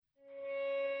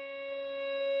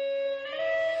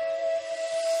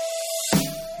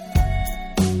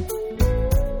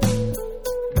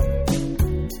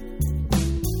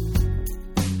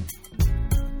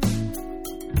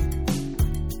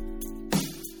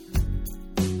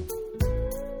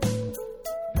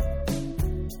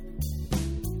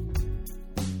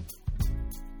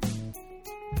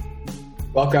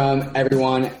Welcome,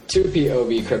 everyone, to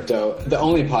POV Crypto, the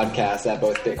only podcast that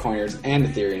both Bitcoiners and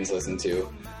Ethereans listen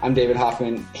to. I'm David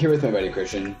Hoffman, here with my buddy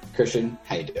Christian. Christian,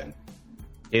 how you doing?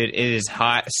 It is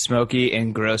hot, smoky,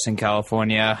 and gross in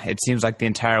California. It seems like the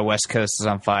entire West Coast is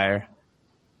on fire.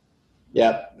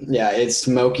 Yep. Yeah, it's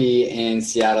smoky in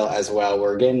Seattle as well.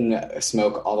 We're getting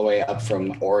smoke all the way up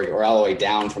from Oregon, or all the way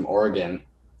down from Oregon,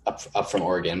 up from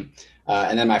Oregon.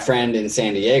 And then my friend in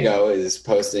San Diego is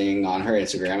posting on her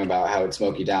Instagram about how it's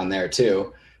smoky down there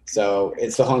too. So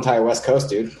it's the whole entire West Coast,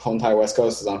 dude. The whole entire West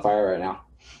Coast is on fire right now.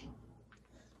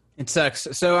 It sucks.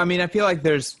 So, I mean, I feel like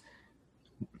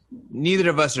neither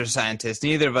of us are scientists.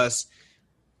 Neither of us,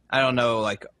 I don't know,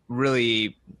 like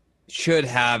really should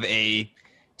have a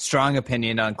strong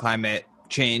opinion on climate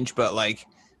change. But like,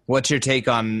 what's your take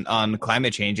on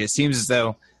climate change? It seems as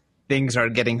though things are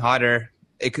getting hotter.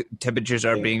 Temperatures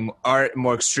are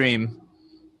more extreme.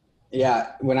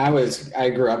 Yeah, I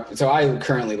grew up, so I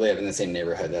currently live in the same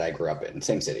neighborhood that I grew up in,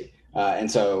 same city. And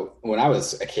so when I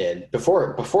was a kid,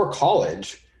 before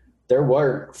college, there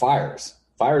were fires.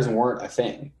 Fires weren't a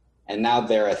thing. And now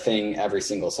they're a thing every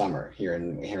single summer here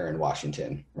in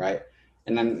Washington, right?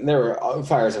 And then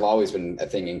fires have always been a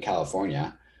thing in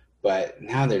California, but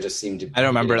now they just seem to be. I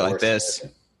don't remember it like this.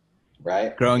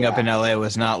 Right? Growing up in LA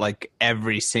was not like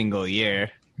every single year.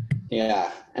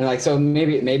 Yeah. And like, so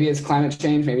maybe it's climate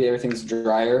change. Maybe everything's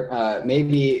drier.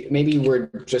 Maybe we're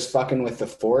just fucking with the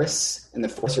forests, and the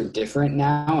forests are different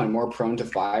now and more prone to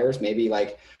fires. Maybe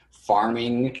like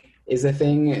farming is a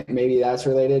thing. Maybe that's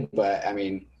related. But I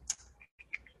mean,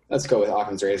 let's go with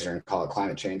Occam's razor and call it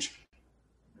climate change.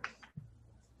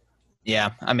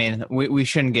 Yeah. I mean, we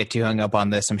shouldn't get too hung up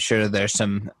on this. I'm sure there's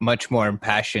some much more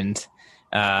impassioned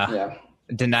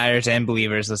deniers and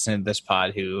believers listening to this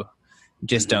pod who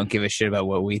just don't give a shit about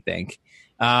what we think.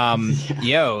 So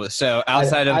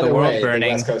outside of the world burning,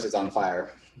 the West Coast is on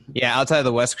fire. Yeah, outside of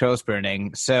the West Coast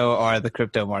burning, so are the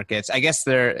crypto markets. I guess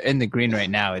they're in the green right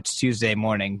now. It's Tuesday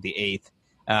morning, the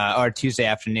 8th, or Tuesday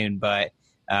afternoon, but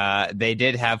they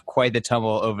did have quite the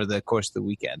tumble over the course of the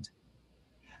weekend.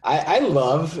 I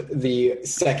love the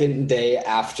second day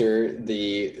after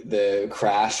the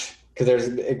crash.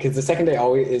 Because the second day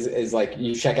always is like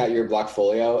you check out your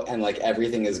Blockfolio and like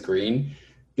everything is green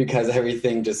because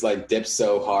everything just like dips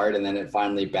so hard and then it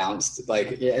finally bounced.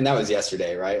 And that was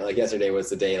yesterday, right? Like yesterday was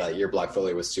the day like your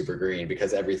Blockfolio was super green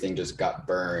because everything just got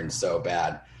burned so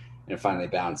bad and it finally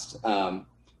bounced.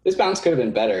 This bounce could have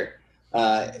been better.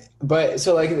 But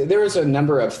so like there was a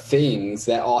number of things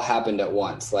that all happened at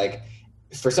once. Like,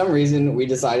 for some reason, we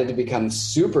decided to become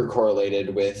super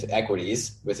correlated with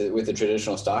equities, with the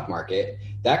traditional stock market.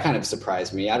 That kind of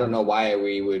surprised me. I don't know why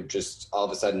we would just all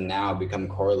of a sudden now become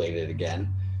correlated again.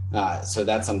 So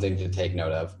that's something to take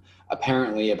note of.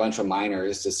 Apparently, a bunch of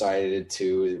miners decided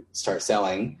to start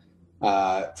selling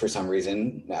for some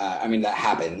reason. I mean, that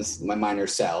happens. My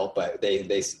miners sell, but they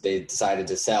decided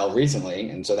to sell recently,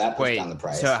 and so that pushed down the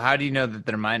price. So how do you know that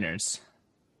they're miners?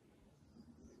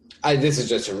 This is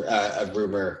just a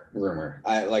rumor.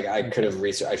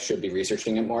 I should be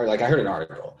researching it more. Like I heard an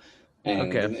article,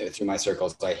 and through my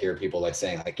circles, I hear people like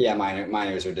saying like, yeah,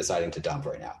 miners are deciding to dump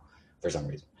right now for some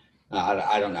reason.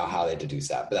 I don't know how they deduce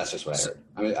that, but that's just what I heard.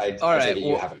 I mean,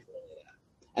 you haven't heard that.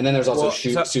 And then there's also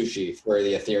sushi for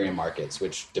the Ethereum markets,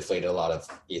 which deflated a lot of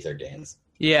Ether gains.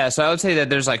 Yeah, so I would say that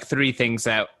there's like three things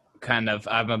that kind of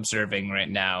I'm observing right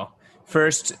now.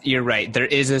 First, you're right. There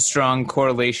is a strong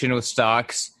correlation with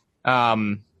stocks.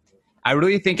 I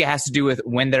really think it has to do with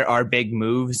when there are big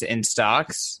moves in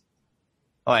stocks.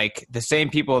 Like the same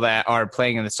people that are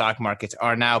playing in the stock markets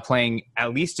are now playing,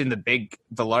 at least in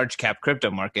the large cap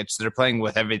crypto markets. They're playing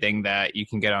with everything that you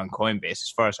can get on Coinbase, as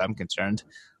far as I'm concerned.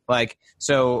 Like,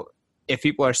 so if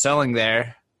people are selling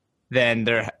there, then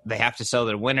they have to sell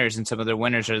their winners, and some of their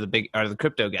winners are the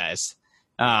crypto guys.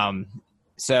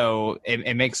 So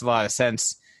it makes a lot of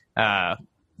sense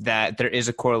that there is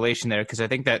a correlation there, because I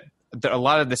think that a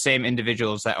lot of the same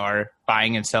individuals that are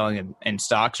buying and selling in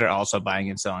stocks are also buying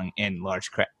and selling in large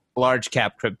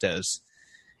cap cryptos.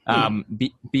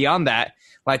 Beyond that,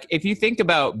 like if you think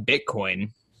about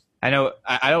Bitcoin, I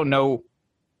don't know,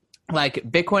 like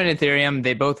Bitcoin and Ethereum,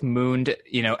 they both mooned,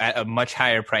 at a much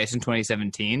higher price in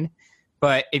 2017.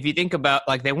 But if you think about,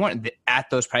 like, they weren't at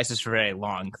those prices for very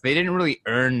long. They didn't really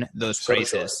earn those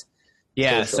prices.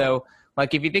 Yeah. So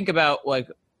like, if you think about like,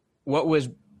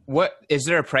 what is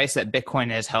there a price that Bitcoin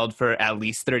has held for at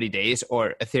least 30 days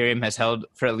or Ethereum has held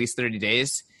for at least 30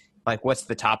 days? Like, what's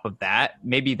the top of that?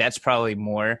 Maybe that's probably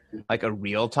more like a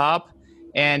real top.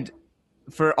 And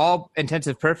for all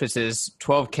intensive purposes,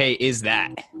 12K is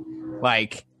that.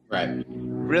 Like, right.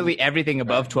 really everything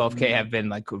above 12K have been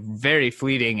like very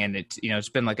fleeting, and it's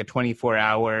been like a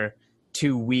 24-hour,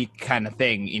 2-week kind of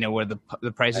thing, where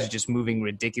the price is just moving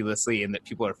ridiculously and that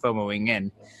people are FOMOing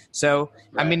in. So,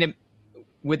 I mean,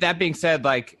 with that being said,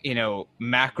 like,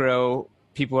 macro,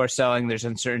 people are selling, there's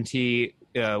uncertainty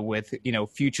with,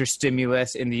 future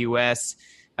stimulus in the US,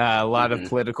 a lot of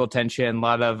political tension, a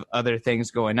lot of other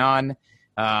things going on.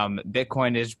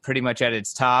 Bitcoin is pretty much at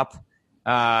its top.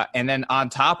 And then on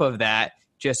top of that,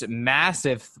 just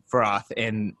massive froth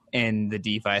in the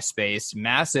DeFi space,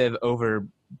 massive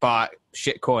overbought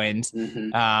shitcoins,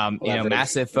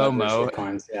 massive FOMO.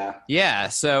 Shitcoins, yeah.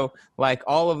 So like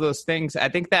all of those things, I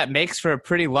think that makes for a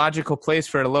pretty logical place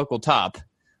for a local top.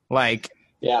 Like,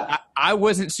 I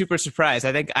wasn't super surprised.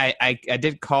 I think I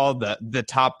did call the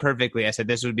top perfectly. I said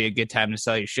this would be a good time to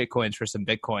sell your shitcoins for some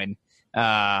Bitcoin.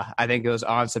 I think it was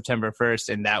on September 1st,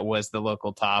 and that was the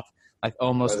local top, like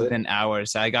almost within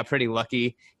hours. So I got pretty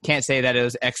lucky. Can't say that it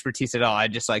was expertise at all. I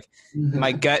just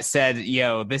my gut said,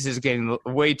 yo, this is getting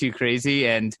way too crazy,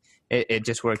 and it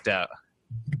just worked out.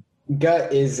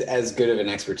 Gut is as good of an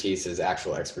expertise as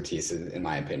actual expertise, in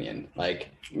my opinion. Like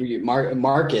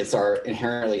markets are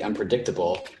inherently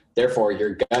unpredictable. Therefore,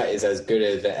 your gut is as good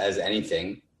as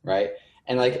anything, right?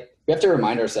 And like we have to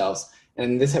remind ourselves,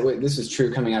 and this is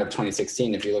true coming out of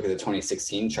 2016. If you look at the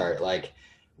 2016 chart, like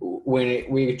when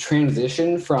we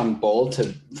transition from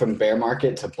bear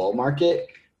market to bull market,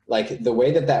 like the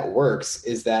way that works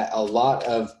is that a lot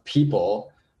of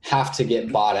people have to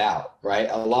get bought out, right?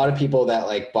 A lot of people that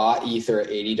like bought Ether at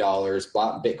 $80,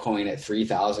 bought Bitcoin at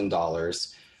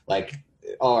 $3,000, like,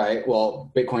 all right,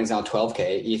 well, Bitcoin's now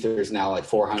 12K, Ether is now like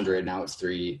 400, now it's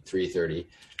 330.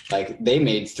 Like they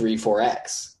made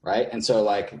 4X, right? And so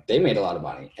like they made a lot of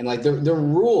money. And like the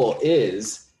rule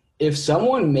is if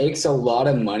someone makes a lot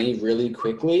of money really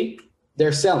quickly,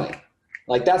 they're selling.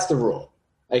 Like that's the rule.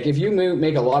 Like if you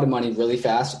make a lot of money really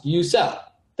fast, you sell.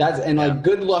 Like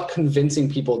good luck convincing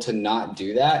people to not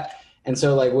do that. And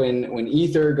so like when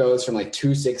Ether goes from like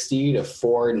 260 to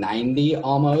 490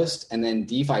 almost, and then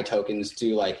DeFi tokens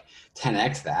do like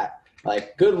 10x that,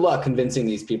 like good luck convincing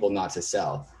these people not to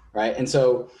sell, right? And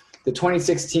so the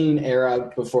 2016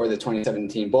 era before the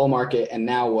 2017 bull market, and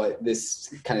now what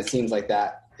this kind of seems like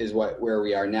that is where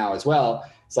we are now as well.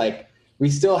 It's like we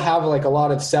still have like a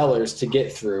lot of sellers to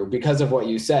get through because of what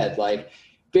you said. Like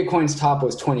Bitcoin's top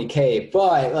was 20K,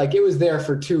 but like it was there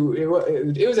for it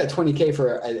was at 20K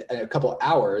for a couple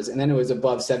hours, and then it was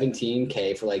above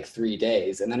 17K for like 3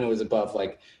 days, and then it was above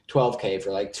like 12K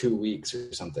for like 2 weeks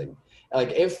or something.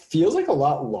 Like it feels like a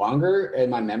lot longer in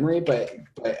my memory, but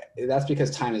that's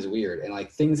because time is weird, and like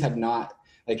things have not,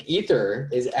 like Ether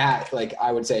is at like,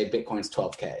 I would say Bitcoin's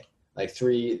 12K, like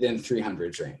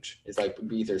 300 range. It's like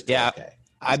Ether's 12K. Yeah,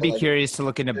 I'd be curious to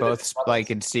look into both, like,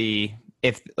 and see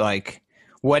if like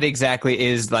what exactly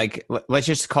is like, let's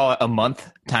just call it a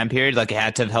month time period. Like it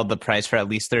had to have held the price for at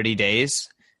least 30 days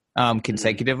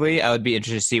consecutively. I would be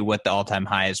interested to see what the all-time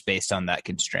high is based on that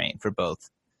constraint for both.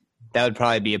 That would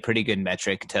probably be a pretty good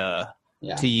metric to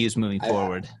use moving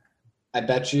forward. I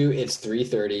bet you it's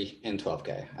 330 and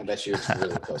 12K. I bet you it's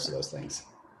really close to those things.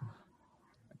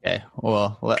 Okay,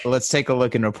 well, let's take a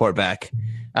look and report back.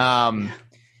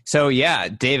 So yeah,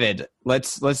 David,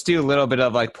 let's do a little bit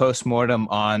of like postmortem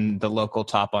on the local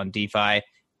top on DeFi.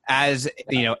 As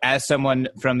you know, as someone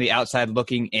from the outside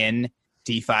looking in,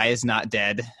 DeFi is not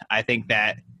dead. I think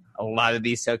that a lot of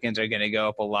these tokens are going to go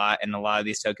up a lot, and a lot of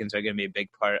these tokens are going to be a big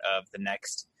part of the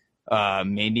next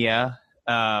mania.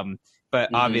 But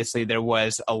obviously there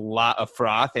was a lot of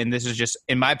froth, and this is just,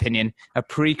 in my opinion, a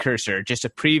precursor, just a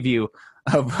preview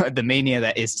of the mania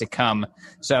that is to come.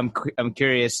 So I'm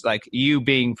curious, like you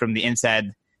being from the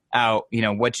inside out,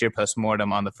 what's your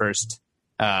postmortem on the first,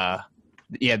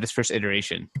 this first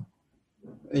iteration?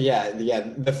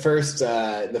 The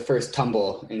first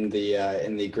tumble in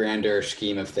the grander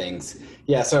scheme of things.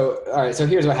 Yeah. So all right. So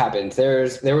here's what happened.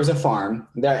 There was a farm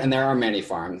there, and there are many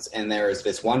farms, and there's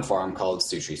this one farm called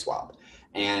SushiSwap,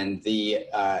 and the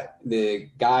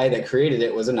guy that created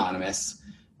it was anonymous.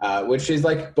 Which is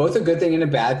like both a good thing and a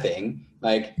bad thing.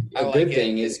 Like a good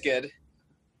thing is good.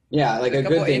 Yeah, like a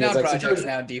good thing is like projects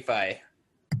now DeFi.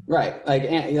 Right, like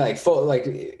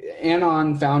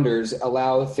Anon founders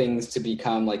allow things to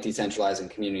become like decentralized and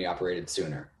community operated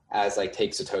sooner, as like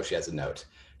take Satoshi as a note.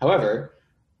 However,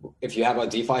 if you have a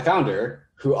DeFi founder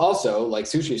who also, like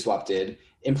SushiSwap did,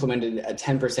 implemented a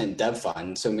 10% dev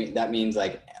fund, so that means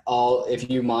like if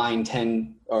you mine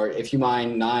 10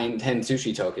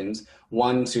 sushi tokens,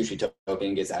 one sushi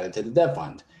token gets added to the dev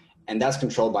fund, and that's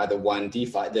controlled by the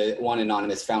one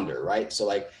anonymous founder, right? So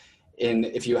like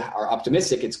if you are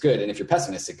optimistic, it's good. And if you're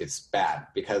pessimistic, it's bad,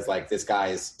 because like this guy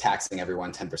is taxing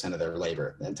everyone 10% of their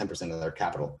labor and 10% of their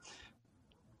capital.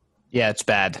 Yeah, it's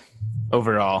bad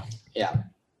overall.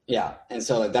 Yeah. And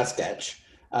so like, that's sketch.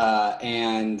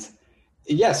 And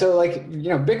yeah, so like,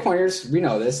 Bitcoiners, we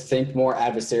know this, think more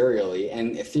adversarially,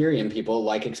 and Ethereum people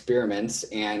like experiments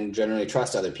and generally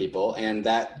trust other people. And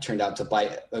that turned out to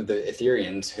bite the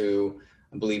Ethereans who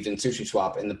believed in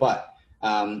SushiSwap in the butt.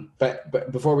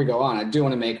 But before we go on, I do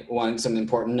want to make some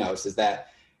important notes, is that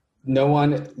the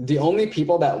only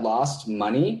people that lost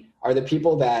money are the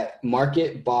people that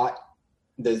market bought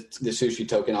the sushi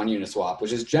token on Uniswap,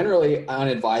 which is generally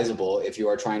unadvisable if you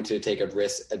are trying to take a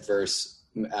risk adverse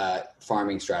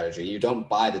farming strategy. You don't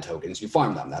buy the tokens, you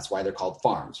farm them. That's why they're called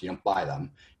farms. You don't buy them.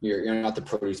 You're not the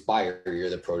produce buyer, you're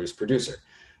the produce producer.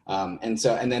 So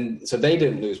they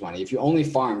didn't lose money. If you only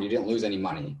farmed, you didn't lose any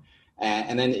money.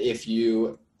 And then if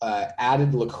you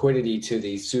added liquidity to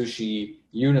the sushi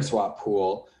Uniswap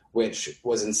pool, which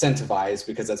was incentivized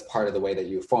because that's part of the way that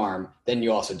you farm, then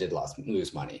you also did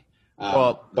lose money.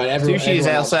 But sushi is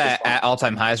also at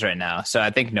all-time highs right now, so I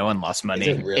think no one lost money.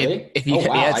 Is it really?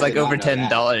 Yeah, it's like over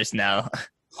 $10 now.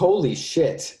 Holy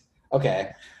shit.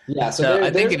 Okay. Yeah, so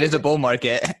I think it is a bull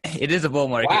market. It is a bull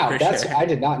market. Wow, for sure. I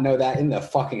did not know that in the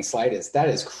fucking slightest. That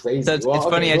is crazy. So it's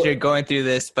funny as you're going through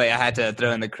this, but I had to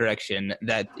throw in the correction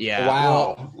that, yeah.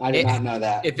 Wow, I did not know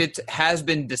that. If it has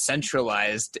been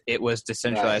decentralized, it was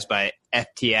decentralized by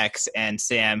FTX and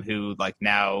Sam, who like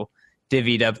now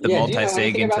divvied up the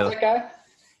multi-sig into. About that guy?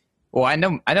 Well, I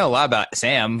know a lot about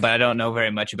Sam, but I don't know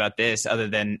very much about this other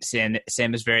than Sam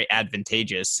is very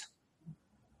advantageous.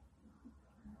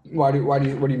 What do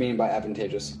you mean by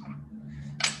advantageous?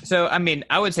 So, I mean,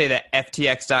 I would say that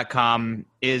FTX.com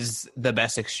is the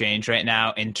best exchange right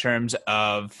now in terms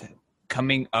of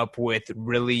coming up with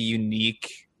really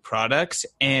unique products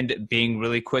and being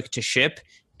really quick to ship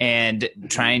and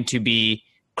trying to be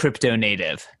crypto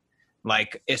native.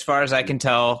 Like, as far as I can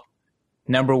tell,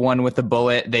 number one with the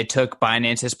bullet, they took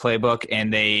Binance's playbook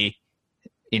and they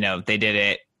did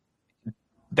it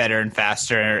better and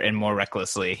faster and more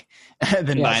recklessly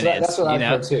than Binance. So that's what I've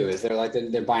heard too, is they're like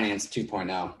they're Binance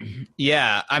 2.0.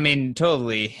 Yeah, I mean,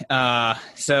 totally.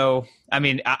 So, I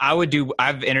mean,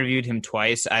 I've interviewed him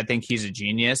twice. I think he's a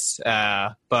genius.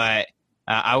 But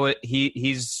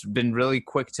he's been really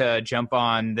quick to jump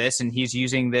on this, and he's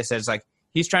using this as like,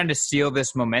 he's trying to steal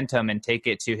this momentum and take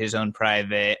it to his own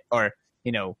private or,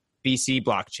 BC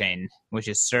blockchain, which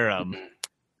is Serum,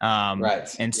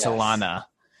 and Solana.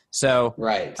 So,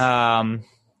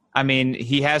 I mean,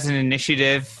 he has an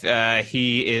initiative.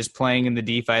 He is playing in the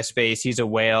DeFi space. He's a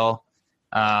whale.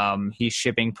 He's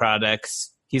shipping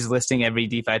products. He's listing every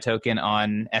DeFi token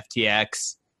on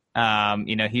FTX.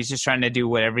 He's just trying to do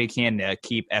whatever he can to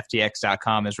keep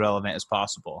FTX.com as relevant as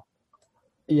possible.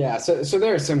 Yeah, so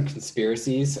there are some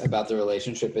conspiracies about the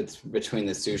relationship between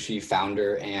the sushi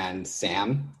founder and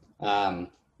Sam.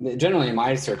 Generally, in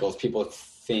my circles, people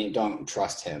don't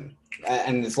trust him.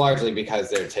 And it's largely because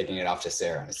they're taking it off to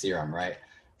Serum, right?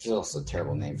 Which is also a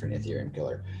terrible name for an Ethereum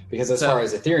killer. Because as far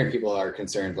as Ethereum people are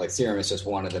concerned, like Serum is just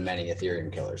one of the many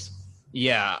Ethereum killers.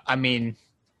 Yeah, I mean,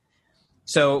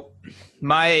 so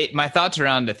my thoughts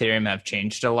around Ethereum have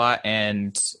changed a lot,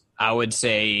 and I would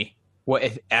say what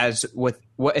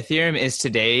Ethereum is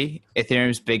today,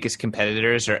 Ethereum's biggest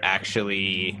competitors are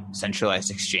actually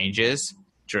centralized exchanges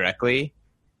directly.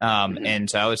 And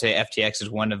so I would say FTX is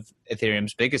one of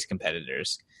Ethereum's biggest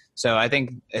competitors. So I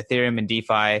think Ethereum and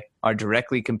DeFi are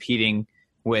directly competing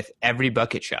with every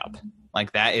bucket shop.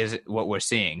 Like, that is what we're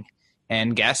seeing.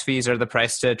 And gas fees are the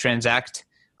price to transact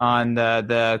on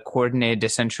the coordinated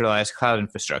decentralized cloud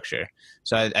infrastructure.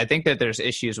 So I think that there's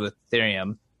issues with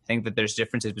Ethereum. I think that there's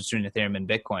differences between Ethereum and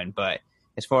Bitcoin. But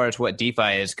as far as what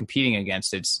DeFi is competing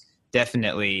against, it's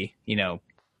definitely,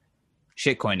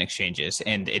 shitcoin exchanges,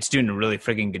 and it's doing a really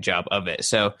frigging good job of it.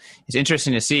 So it's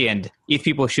interesting to see, and ETH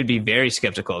people should be very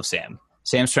skeptical of Sam.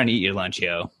 Sam's trying to eat your lunch,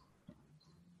 yo.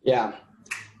 Yeah.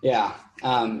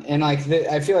 And like,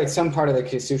 I feel like some part of the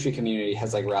sushi community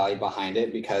has like rallied behind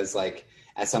it, because like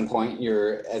at some point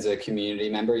as a community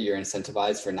member, you're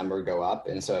incentivized for number go up.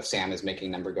 And so if Sam is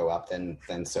making number go up, then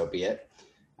so be it.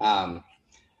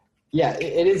 Yeah,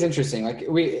 it is interesting. Like,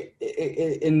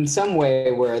 in some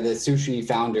way where the sushi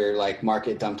founder like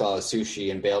market dumped all his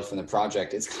sushi and bailed from the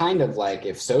project, it's kind of like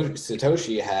if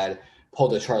Satoshi had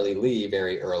pulled a Charlie Lee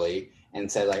very early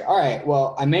and said like, all right,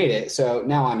 well, I made it, so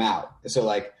now I'm out. So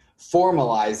like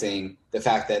formalizing the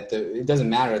fact that it doesn't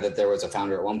matter that there was a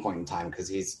founder at one point in time, because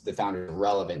the founder is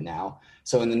relevant now.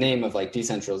 So in the name of like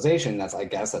decentralization, I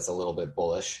guess that's a little bit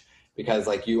bullish. because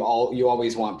like you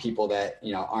always want people that,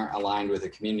 you know, aren't aligned with the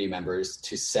community members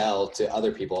to sell to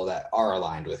other people that are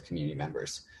aligned with community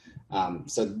members.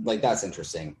 So like that's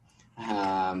interesting.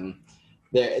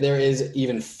 There is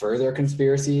even further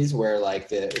conspiracies where like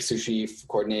the sushi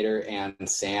coordinator and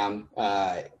Sam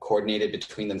coordinated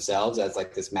between themselves as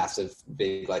like this massive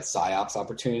big like psyops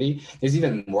opportunity. There's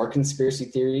even more conspiracy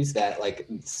theories that like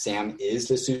Sam is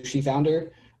the sushi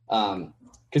founder.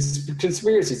 Because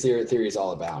conspiracy theories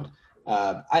all abound.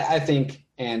 I think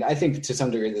to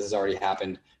some degree this has already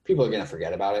happened. People are going to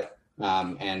forget about it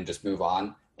and just move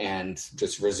on and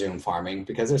just resume farming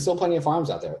because there's still plenty of farms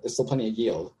out there. There's still plenty of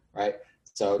yield, right?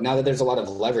 So now that there's a lot of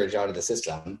leverage out of the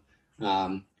system,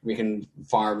 we can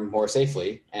farm more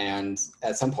safely. And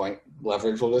at some point,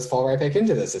 leverage will just fall right back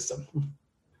into the system.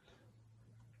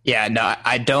 Yeah, no,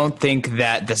 I don't think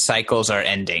that the cycles are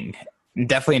ending.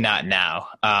 Definitely not now.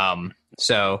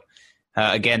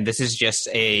 Again, this is just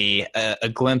a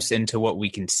glimpse into what we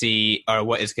can see or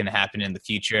what is going to happen in the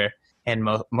future, and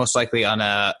most likely on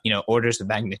a, you know, orders of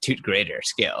magnitude greater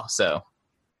scale. So,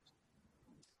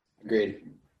 agreed.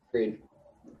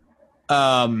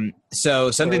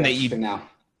 So something that you now.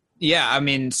 Yeah, I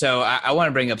mean, so I want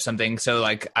to bring up something. So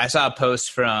like I saw a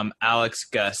post from Alex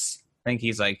Gus. I think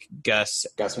he's like Gus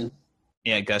Gussman.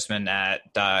 Yeah, Gussman at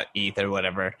 .eth or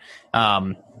whatever.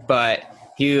 But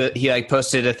he like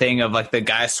posted a thing of like the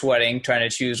guy sweating, trying to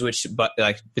choose which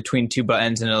like between two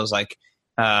buttons, and it was like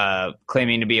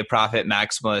claiming to be a profit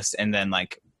maximalist, and then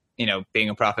like, you know, being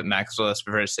a profit maximalist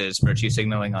versus virtue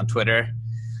signaling on Twitter.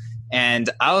 And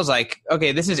I was like,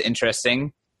 okay, this is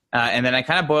interesting. And then I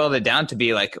kind of boiled it down to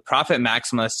be like profit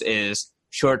maximalist is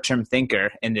short-term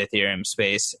thinker in the Ethereum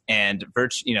space, and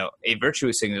a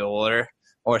virtue signaler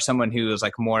or someone who is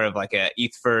like more of like a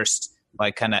ETH first,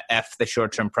 like kind of F the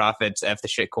short-term profits, F the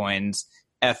shit coins,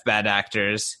 F bad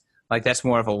actors. Like that's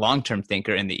more of a long-term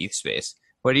thinker in the ETH space.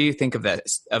 What do you think of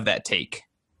that take?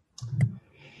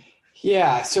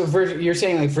 Yeah, so you're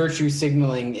saying like virtue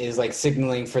signaling is like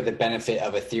signaling for the benefit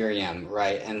of Ethereum,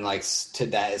 right? And like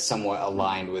that is somewhat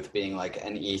aligned with being like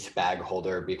an ETH bag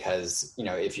holder, because, you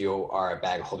know, if you are a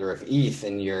bag holder of ETH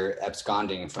and you're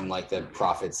absconding from like the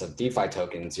profits of DeFi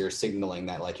tokens, you're signaling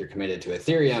that like you're committed to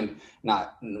Ethereum,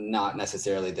 not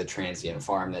necessarily the transient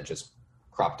farm that just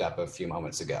cropped up a few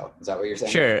moments ago. Is that what you're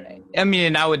saying? Sure. I mean,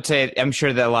 and I would say, I'm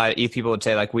sure that a lot of ETH people would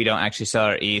say like, we don't actually sell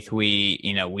our ETH. We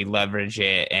leverage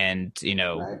it and,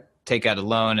 Right. take out a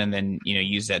loan and then,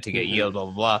 use that to get yield, blah,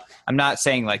 blah, blah. I'm not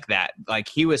saying like that. Like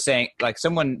he was saying, like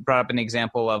someone brought up an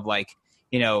example of like,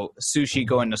 sushi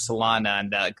going to Solana,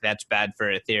 and that, like, that's bad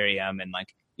for Ethereum, and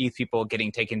like ETH people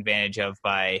getting taken advantage of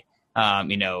by,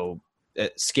 scammers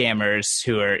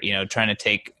who are, trying to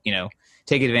take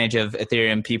advantage of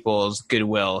Ethereum people's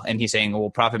goodwill. And he's saying, well,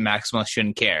 profit maximalists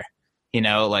shouldn't care.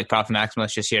 Like profit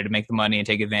maximalists just here to make the money and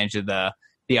take advantage of the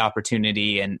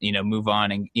opportunity and, move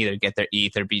on and either get their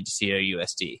ETH or BTC or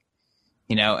USD,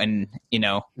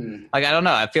 like, I don't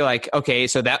know. I feel like, okay,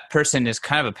 so that person is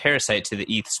kind of a parasite to the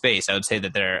ETH space. I would say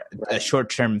that they're a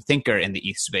short-term thinker in the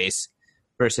ETH space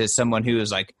versus someone who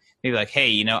is like, maybe like,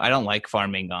 hey, I don't like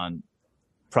farming on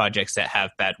projects that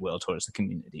have bad will towards the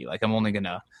community. Like I'm only going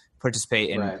to participate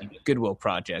in goodwill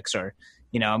projects, or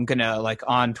I'm gonna, like,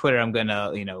 on Twitter I'm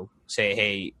gonna say,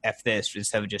 hey, F this,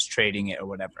 instead of just trading it or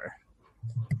whatever.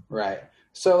 Right.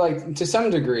 So like to some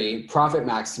degree, profit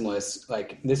maximalists,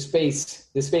 like this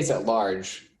space at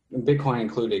large, Bitcoin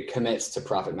included, commits to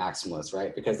profit maximalists,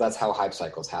 right? Because that's how hype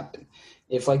cycles happen.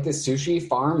 If like this sushi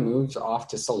farm moves off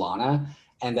to Solana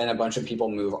and then a bunch of people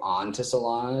move on to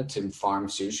Solana to farm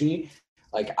sushi,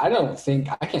 like, I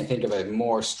can't think of a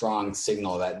more strong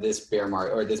signal that this bear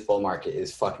market or this bull market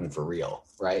is fucking for real,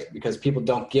 right? Because people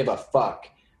don't give a fuck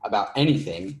about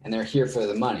anything and they're here for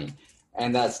the money.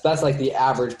 And that's like the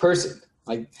average person.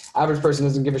 Like, average person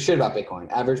doesn't give a shit about Bitcoin.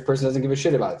 Average person doesn't give a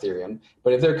shit about Ethereum.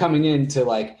 But if they're coming in to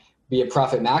like be a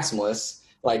profit maximalist,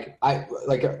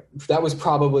 that was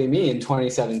probably me in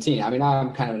 2017. I mean,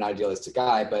 I'm kind of an idealistic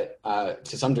guy, but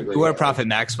to some degree, you were a profit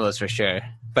maximalist for sure.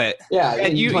 But yeah,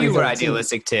 you were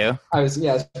idealistic too. I was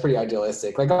pretty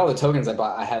idealistic. Like all the tokens I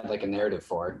bought, I had like a narrative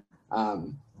for.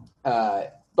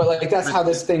 But like that's how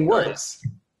this thing works.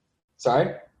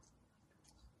 Sorry?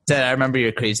 I remember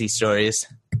your crazy stories.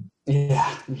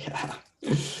 Yeah.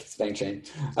 Spank chain.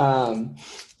 But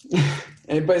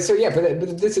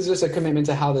this is just a commitment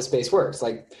to how the space works.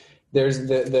 Like there's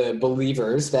the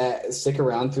believers that stick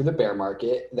around through the bear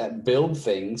market that build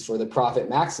things for the profit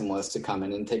maximalists to come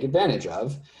in and take advantage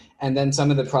of. And then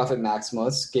some of the profit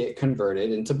maximalists get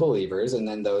converted into believers, and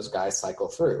then those guys cycle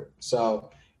through.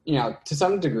 So to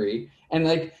some degree.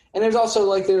 And there's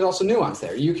also nuance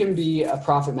there. You can be a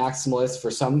profit maximalist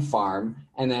for some farm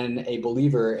and then a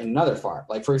believer in another farm.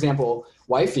 Like, for example,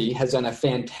 Wifey has done a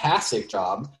fantastic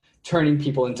job turning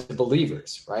people into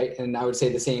believers, right? And I would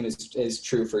say the same is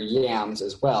true for Yams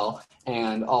as well,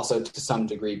 and also to some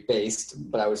degree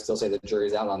Based, but I would still say the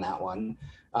jury's out on that one.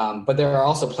 But there are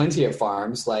also plenty of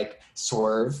farms like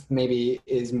Swerve maybe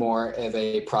is more of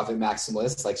a profit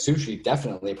maximalist, like Sushi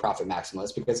definitely a profit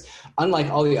maximalist, because unlike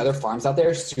all the other farms out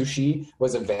there, Sushi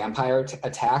was a vampire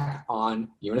attack on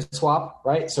Uniswap,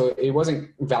 right? So it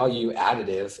wasn't value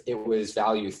additive, it was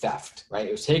value theft, right?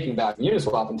 It was taking back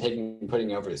Uniswap and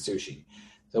putting it over to Sushi.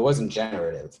 So it wasn't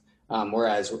generative.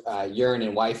 Whereas Yearn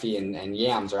and Wifey and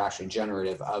Yams are actually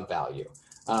generative of value.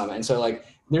 And so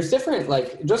there's different,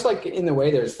 just like in the way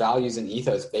there's values and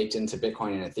ethos baked into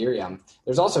Bitcoin and Ethereum,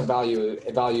 there's also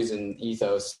values and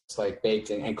ethos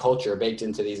baked in, and culture baked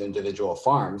into these individual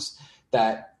farms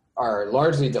that are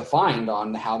largely defined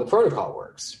on how the protocol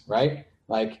works, right?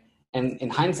 And in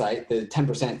hindsight, the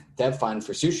 10% dev fund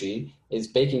for Sushi is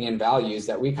baking in values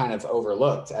that we kind of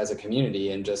overlooked as a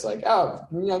community and just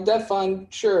dev fund,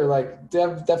 sure,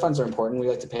 dev funds are important. We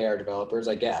like to pay our developers,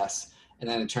 I guess. And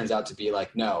then it turns out to be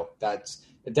no,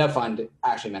 the dev fund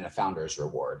actually meant a founder's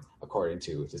reward, according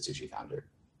to the Sushi founder.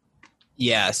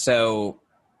 Yeah, so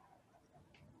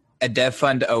a dev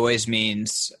fund always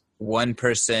means one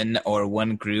person or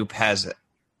one group has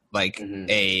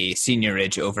a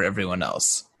seniorage over everyone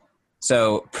else.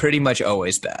 So pretty much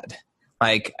always bad.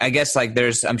 I guess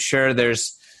I'm sure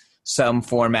there's some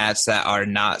formats that are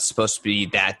not supposed to be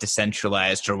that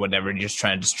decentralized or whatever, and you're just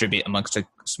trying to distribute amongst a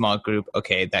small group.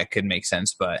 Okay, that could make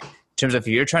sense. But in terms of if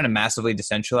you're trying to massively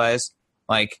decentralize,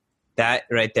 that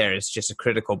right there is just a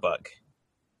critical bug,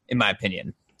 in my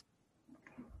opinion.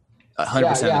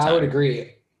 100% of the time. I would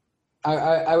agree.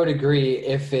 I would agree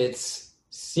if it's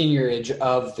seniorage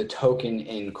of the token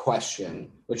in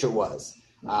question, which it was.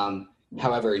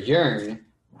 However, Yearn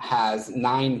has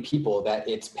 9 people that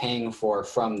it's paying for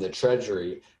from the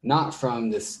treasury, not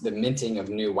from the minting of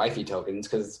new Wifey tokens,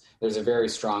 because there's a very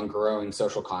strong growing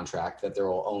social contract that there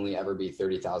will only ever be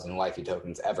 30,000 Wifey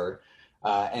tokens ever.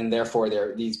 And therefore,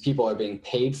 these people are being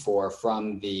paid for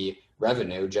from the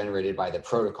revenue generated by the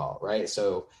protocol, right?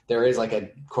 So there is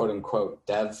a quote unquote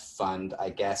dev fund, I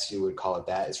guess you would call it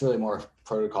that. It's really more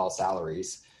protocol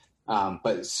salaries.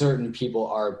 But certain people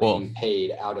are being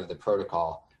paid out of the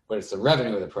protocol, but it's the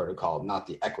revenue of the protocol, not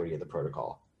the equity of the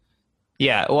protocol.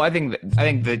 Yeah, well, I think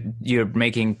that you're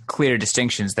making clear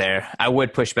distinctions there. I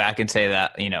would push back and say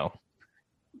that,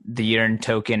 the Yearn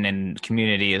token and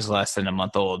community is less than a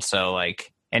month old. So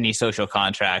any social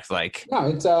contract,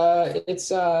 No, it's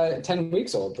 10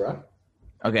 weeks old, bro.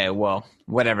 Okay, well,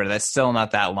 whatever. That's still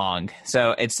not that long.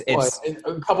 So it's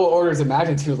a couple orders of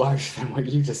magnitude larger than what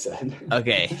you just said.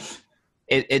 Okay.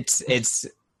 It's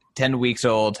 10 weeks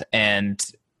old, and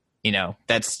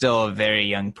that's still a very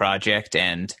young project,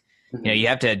 and you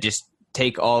have to just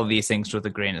take all of these things with a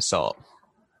grain of salt.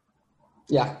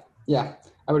 Yeah,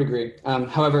 I would agree.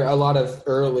 However, a lot of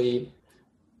early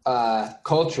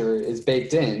culture is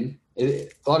baked in. A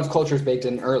lot of culture is baked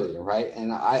in early, right?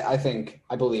 And I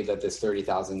believe that this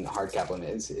 30,000 hard cap limit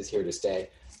is here to stay.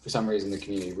 For some reason, the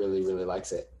community really, really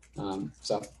likes it.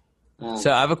 So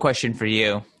I have a question for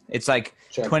you. It's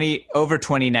sure. over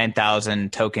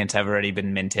 29,000 tokens have already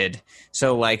been minted.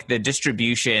 So the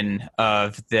distribution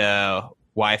of the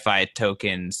Wi-Fi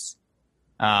tokens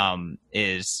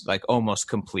is almost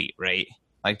complete, right?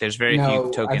 There's very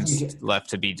few tokens left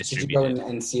to be distributed. Did you go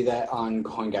and see that on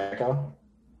CoinGecko?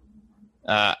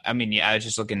 I was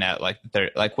just looking at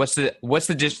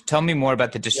tell me more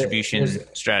about the distribution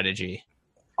strategy.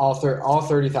 All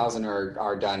 30,000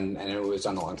 are done, and it was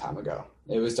done a long time ago.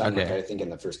 It was done, I think, in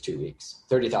the first 2 weeks.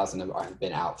 30,000 have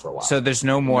been out for a while. So there's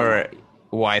no more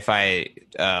Wi-Fi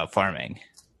farming.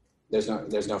 There's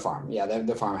no farm. Yeah,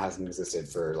 the farm hasn't existed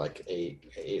for 7 or 8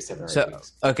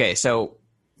 weeks. Okay, so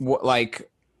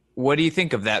what do you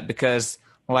think of that? Because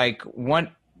a lot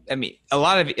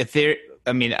of Ethereum.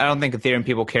 I don't think Ethereum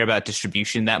people care about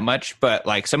distribution that much, but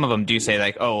some of them do say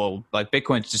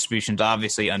Bitcoin's distribution is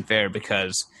obviously unfair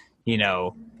because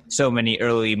so many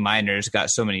early miners got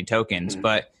so many tokens,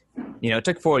 but it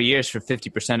took 4 years for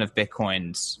 50% of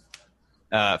Bitcoins,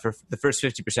 for the first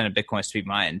 50% of Bitcoins to be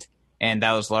mined, and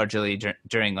that was largely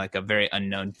during a very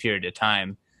unknown period of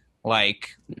time,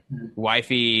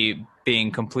 Wifey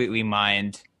being completely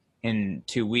mined in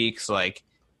 2 weeks,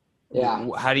 Yeah.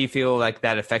 How do you feel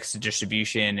that affects the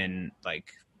distribution and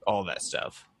all that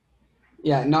stuff?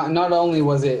 Yeah, not only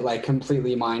was it like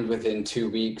completely mined within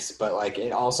 2 weeks, but like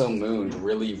it also mooned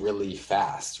really, really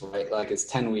fast, right? Like it's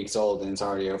 10 weeks old and it's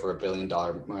already over $1 billion,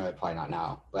 probably not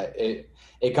now, but it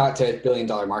got to $1 billion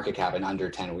market cap in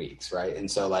under 10 weeks, right? And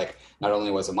so like not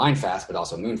only was it mined fast, but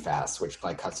also moon fast, which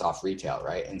like cuts off retail,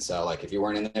 right? And so like if you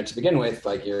weren't in there to begin with,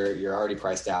 like you're already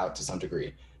priced out to some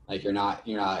degree. Like you're not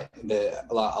a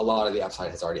lot of the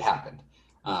upside has already happened.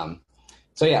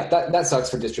 So yeah, that sucks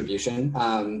for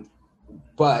distribution.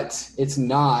 But it's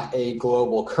not a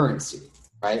global currency,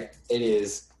 right? It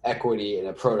is equity in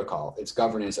a protocol. It's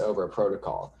governance over a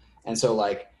protocol. And so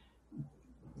like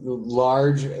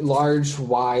large,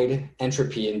 wide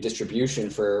entropy and distribution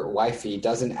for Wi-Fi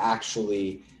doesn't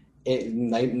actually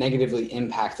negatively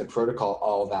impact the protocol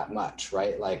all that much,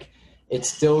 right? Like it's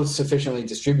still sufficiently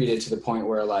distributed to the point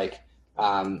where like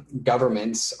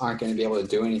governments aren't going to be able to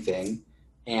do anything.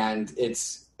 And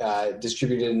it's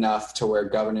distributed enough to where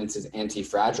governance is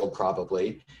anti-fragile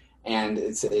probably, and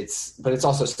but it's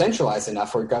also centralized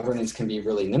enough where governance can be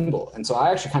really nimble. And so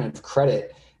I actually kind of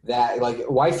credit that, like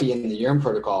Wi-Fi and the Yearn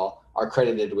protocol are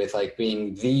credited with like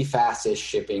being the fastest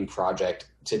shipping project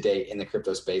to date in the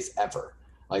crypto space ever.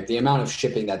 Like the amount of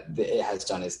shipping that it has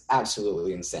done is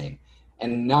absolutely insane.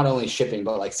 And not only shipping,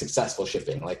 but like successful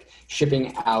shipping, like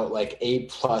shipping out like A+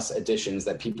 editions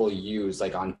that people use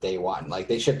like on day one. Like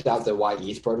they shipped out the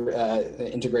YETH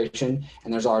integration,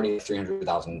 and there's already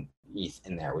 300,000 ETH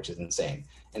in there, which is insane.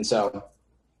 And so,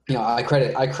 you know, I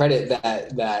credit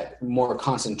that more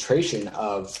concentration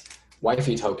of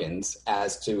Wi-Fi tokens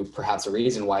as to perhaps a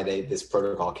reason why this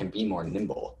protocol can be more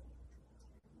nimble.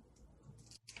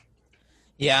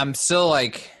 Yeah, I'm still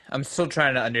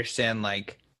trying to understand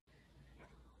like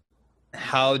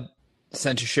how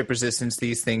censorship resistant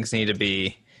these things need to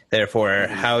be, therefore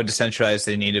how decentralized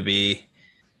they need to be,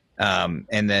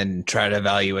 and then try to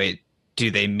evaluate,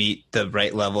 do they meet the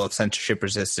right level of censorship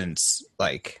resistance?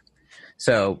 Like,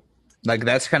 so like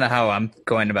that's kind of how I'm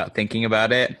going about thinking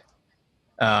about it.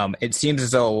 It seems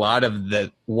as though a lot of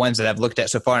the ones that I've looked at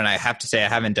so far, and I have to say I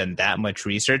haven't done that much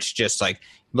research, just like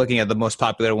looking at the most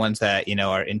popular ones that, you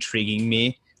know, are intriguing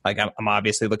me. Like I'm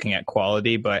obviously looking at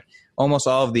quality, but almost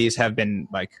all of these have been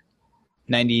like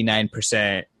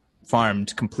 99%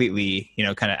 farmed completely, you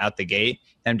know, kind of out the gate.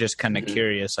 I'm just kind of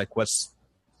curious, like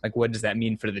what does that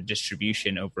mean for the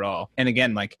distribution overall? And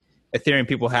again, like Ethereum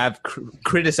people have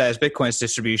criticized Bitcoin's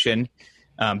distribution.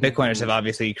 Bitcoiners have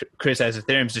obviously criticized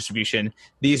Ethereum's distribution.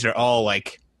 These are all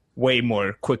like way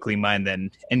more quickly mined than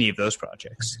any of those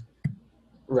projects.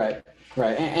 Right.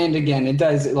 And again, it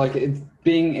does, like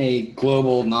being a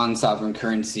global non-sovereign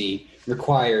currency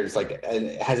requires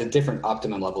has a different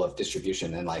optimum level of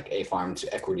distribution than like a farmed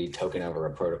equity token over a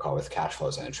protocol with cash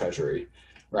flows and a treasury,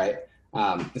 right?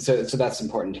 So that's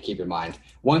important to keep in mind.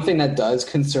 One thing that does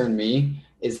concern me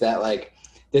is that like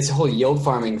this whole yield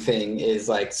farming thing is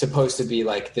like supposed to be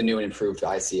like the new and improved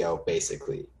ICO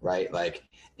basically, right? Like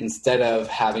instead of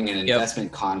having an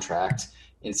investment contract,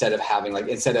 instead of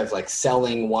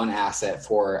selling one asset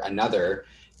for another,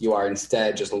 you are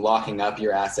instead just locking up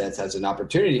your assets as an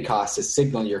opportunity cost to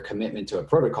signal your commitment to a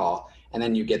protocol, and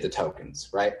then you get the tokens,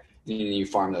 right? You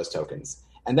farm those tokens.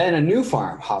 And then a new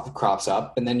farm crops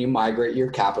up, and then you migrate your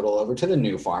capital over to the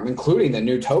new farm, including the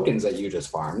new tokens that you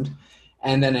just farmed.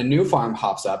 And then a new farm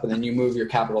pops up, and then you move your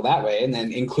capital that way, and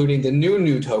then including the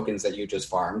new tokens that you just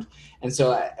farmed. And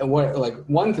so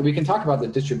one thing we can talk about the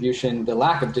distribution, the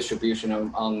lack of distribution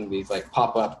on these like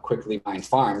pop-up quickly mined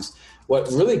farms. What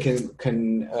really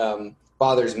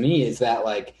bothers me is that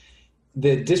like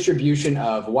the distribution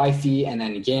of Wi-Fi and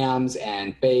then Yams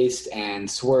and Based and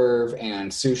Swerve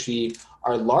and Sushi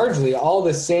are largely all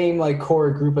the same like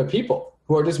core group of people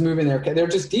who are just moving they're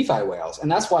just DeFi whales.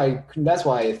 And that's why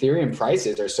Ethereum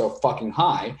prices are so fucking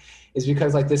high, is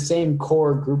because like the same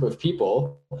core group of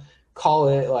people, call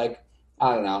it like,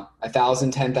 I don't know,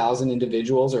 1,000, 10,000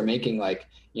 individuals are making like,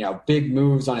 you know, big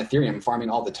moves on Ethereum, farming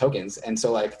all the tokens. And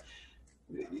so like,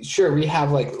 sure, we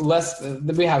have lesser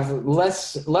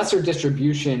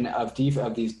distribution of these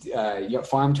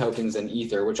farm tokens than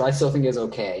Ether, which I still think is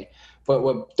okay. But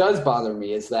what does bother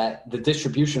me is that the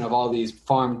distribution of all these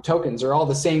farm tokens are all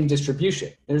the same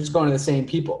distribution. They're just going to the same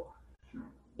people,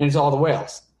 and it's all the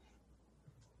whales.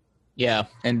 Yeah,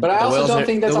 but I also don't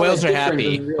think that's the all whales that are different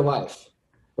happy in real life.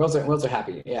 Whales are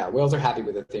happy. Yeah, whales are happy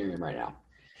with Ethereum right now.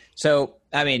 So,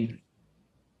 I mean,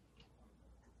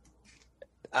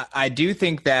 I do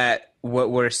think that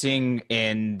what we're seeing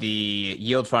in the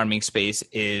yield farming space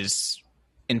is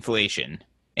inflation.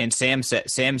 And Sam said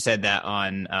that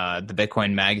on the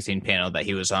Bitcoin Magazine panel that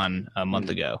he was on a month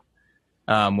ago,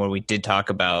 where we did talk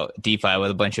about DeFi with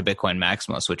a bunch of Bitcoin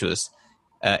maximalists, which was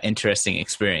interesting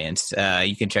experience.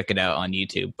 You can check it out on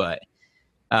YouTube, but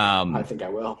I think I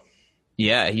will.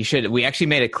 Yeah, you should. We actually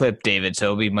made a clip, David, so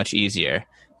it'll be much easier.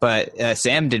 But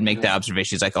Sam did make the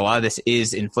observations, like a lot of this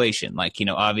is inflation. Like,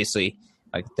 obviously,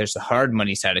 like there's the hard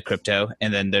money side of crypto,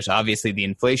 and then there's obviously the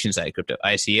inflation side of crypto.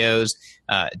 ICOs,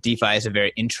 DeFi is a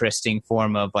very interesting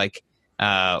form of like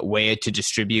way to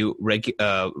distribute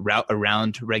route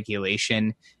around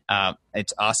regulation.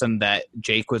 It's awesome that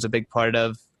Jake was a big part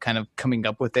of kind of coming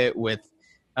up with it with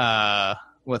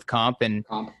Comp. And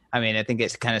I mean, I think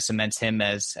it kind of cements him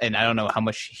as, and I don't know how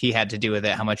much he had to do with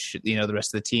it, how much, the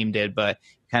rest of the team did, but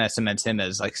kind of cements him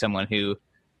as like someone who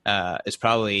is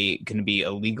probably going to be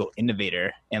a legal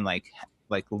innovator and like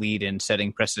lead in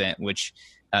setting precedent, which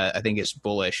I think is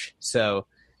bullish. So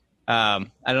I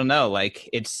don't know, like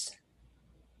it's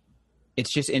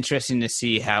just interesting to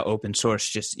see how open source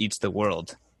just eats the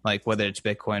world. Like whether it's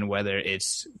Bitcoin, whether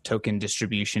it's token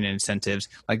distribution incentives,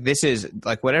 like this is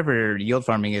like whatever yield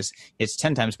farming is, it's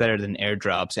 10 times better than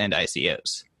airdrops and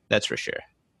ICOs. That's for sure.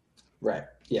 Right.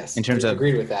 Yes. In terms of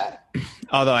agreed with that.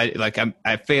 Although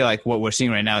I feel like what we're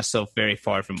seeing right now is still very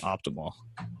far from optimal.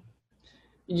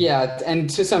 Yeah.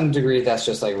 And to some degree, that's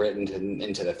just like written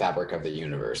into the fabric of the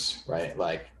universe, right?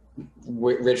 Like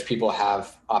rich people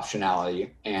have optionality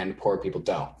and poor people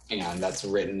don't. And that's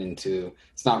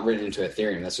it's not written into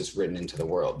Ethereum. That's just written into the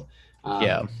world.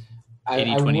 Yeah.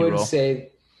 80-20 I would rule.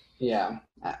 Say, yeah,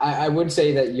 I would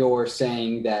say that you're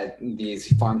saying that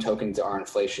these farm tokens are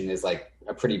inflation is like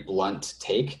a pretty blunt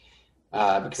take.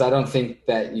 Because I don't think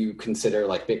that you consider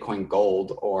like Bitcoin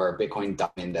Gold or Bitcoin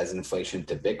Diamond as inflation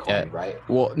to Bitcoin, right?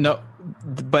 Well, no,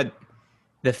 but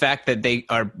the fact that they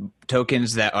are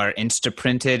tokens that are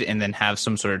insta-printed and then have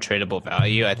some sort of tradable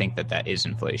value, I think that is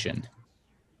inflation.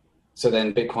 So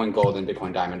then Bitcoin Gold and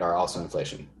Bitcoin Diamond are also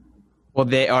inflation. Well,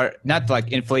 they are not like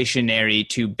inflationary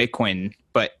to Bitcoin,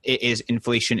 but it is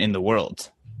inflation in the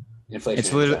world.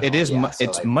 Inflation.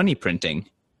 It's money printing.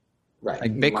 Right.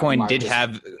 Like Bitcoin did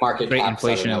have great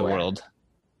inflation in the world.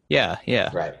 Yeah.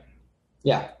 Right.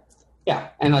 Yeah. Yeah.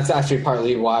 And that's actually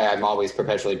partly why I'm always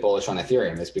perpetually bullish on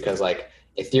Ethereum, is because like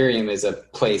Ethereum is a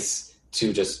place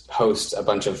to just host a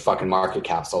bunch of fucking market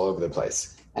caps all over the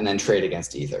place and then trade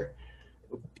against Ether.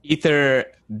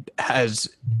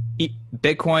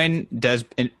 Bitcoin does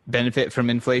benefit from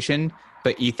inflation,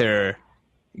 but Ether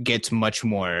gets much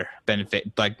more benefit,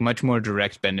 like much more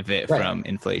direct benefit from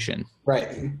inflation.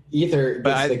 Right. Ether.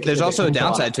 But there's also a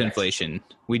downside to inflation.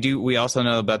 We also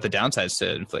know about the downsides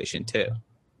to inflation too.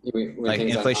 Like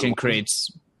inflation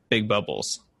creates big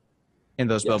bubbles, and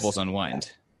those bubbles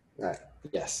unwind. Right.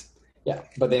 Yes. Yeah.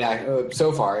 But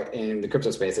so far in the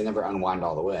crypto space, they never unwind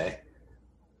all the way.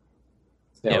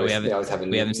 They always have a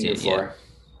new seen it yet.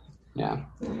 Yeah.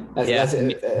 That's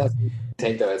the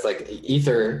take though. It's like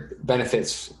Ether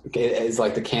benefits is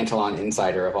like the Cantillon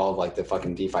insider of all of like the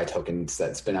fucking DeFi tokens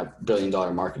that spin up $1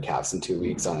 billion market caps in 2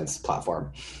 weeks on its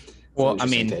platform. Well, I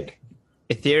mean,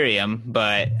 Ethereum,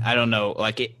 but I don't know.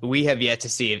 Like we have yet to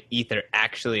see if Ether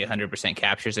actually 100%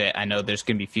 captures it. I know there's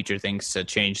going to be future things to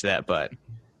change that, but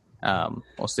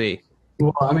we'll see.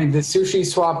 Well, I mean, the sushi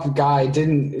swap guy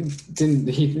didn't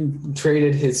he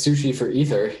traded his sushi for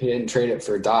Ether. He didn't trade it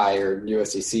for DAI or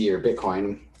USDC or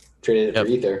Bitcoin. Traded it for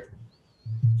Ether.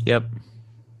 Yep.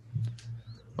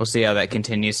 We'll see how that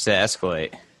continues to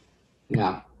escalate. Yeah.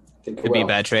 I think Could be a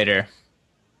bad trader.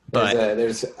 But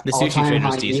there's the sushi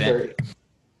trader's decent.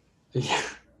 Yeah.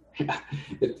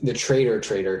 The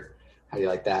trader. How do you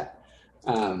like that?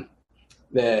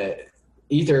 The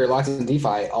Ether locked in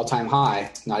DeFi all-time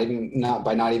high. Not even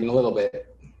a little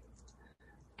bit.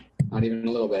 Not even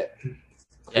a little bit.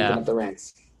 Yeah. Up the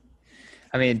ranks.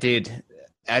 I mean, dude,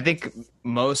 I think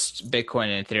most Bitcoin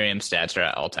and Ethereum stats are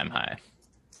at all-time high.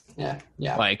 Yeah.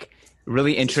 Like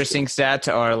really interesting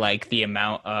stats are like the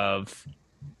amount of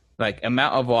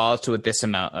wallets with this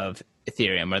amount of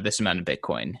Ethereum or this amount of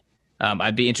Bitcoin.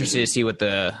 I'd be interested to see what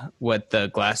the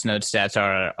Glassnode stats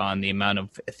are on the amount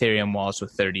of Ethereum wallets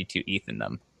with 32 ETH in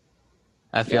them.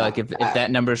 I feel like if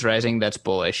that number is rising, that's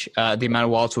bullish. The amount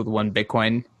of wallets with 1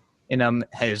 Bitcoin in them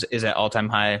is at all-time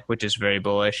high, which is very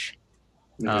bullish.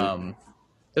 Mm-hmm.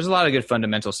 There's a lot of good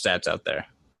fundamental stats out there.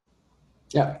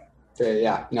 Yeah.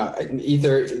 Yeah. No,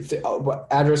 Ether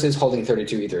addresses holding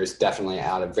 32 Ether is definitely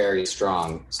at a very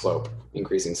strong slope,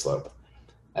 increasing slope.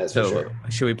 That's for sure.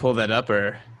 Should we pull that up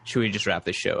or should we just wrap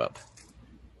this show up?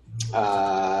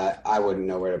 I wouldn't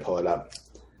know where to pull it up.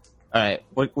 All right.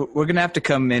 We're going to have to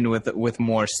come in with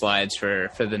more slides for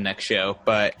the next show,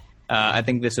 but I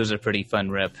think this was a pretty fun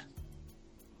rip.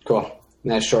 Cool.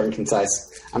 Nice, short and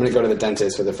concise. I'm going to go to the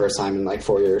dentist for the first time in like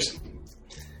 4 years.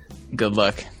 Good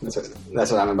luck.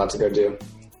 That's what I'm about to go do.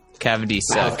 Cavities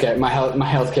My suck.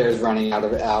 healthcare is running out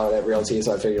at Realty,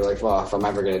 so I figured like, well, if I'm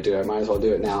ever going to do it, I might as well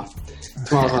do it now.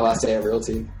 Tomorrow's my last day at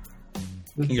Realty.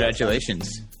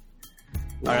 Congratulations.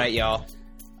 All right, y'all.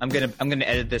 I'm gonna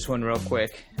edit this one real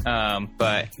quick,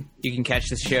 but you can catch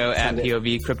the show at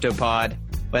POV Crypto Pod.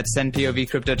 Let's send POV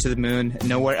Crypto to the moon.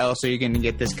 Nowhere else are you going to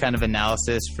get this kind of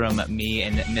analysis from me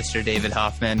and Mr. David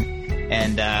Hoffman.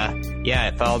 And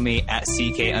follow me at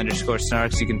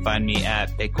CK_Snarks. You can find me at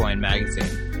Bitcoin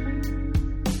Magazine.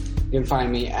 You can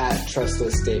find me at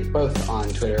Trustless State, both on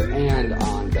Twitter and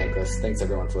on Bankless. Thanks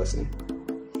everyone for listening.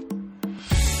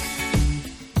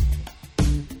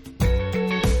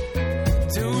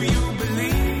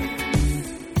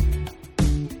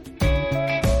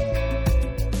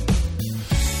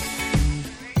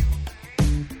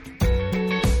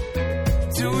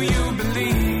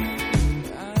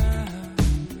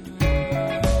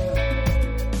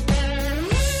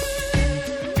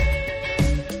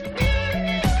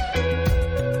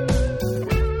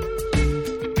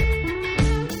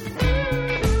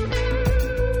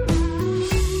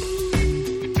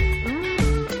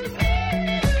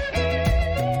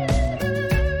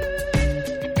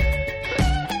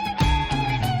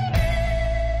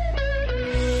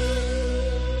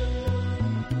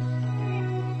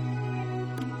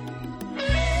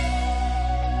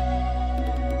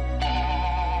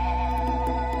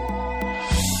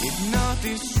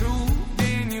 It's true,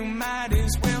 then you might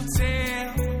as well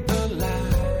tell the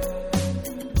lie.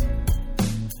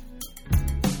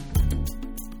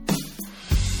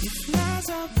 If lies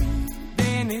are real,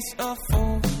 then it's a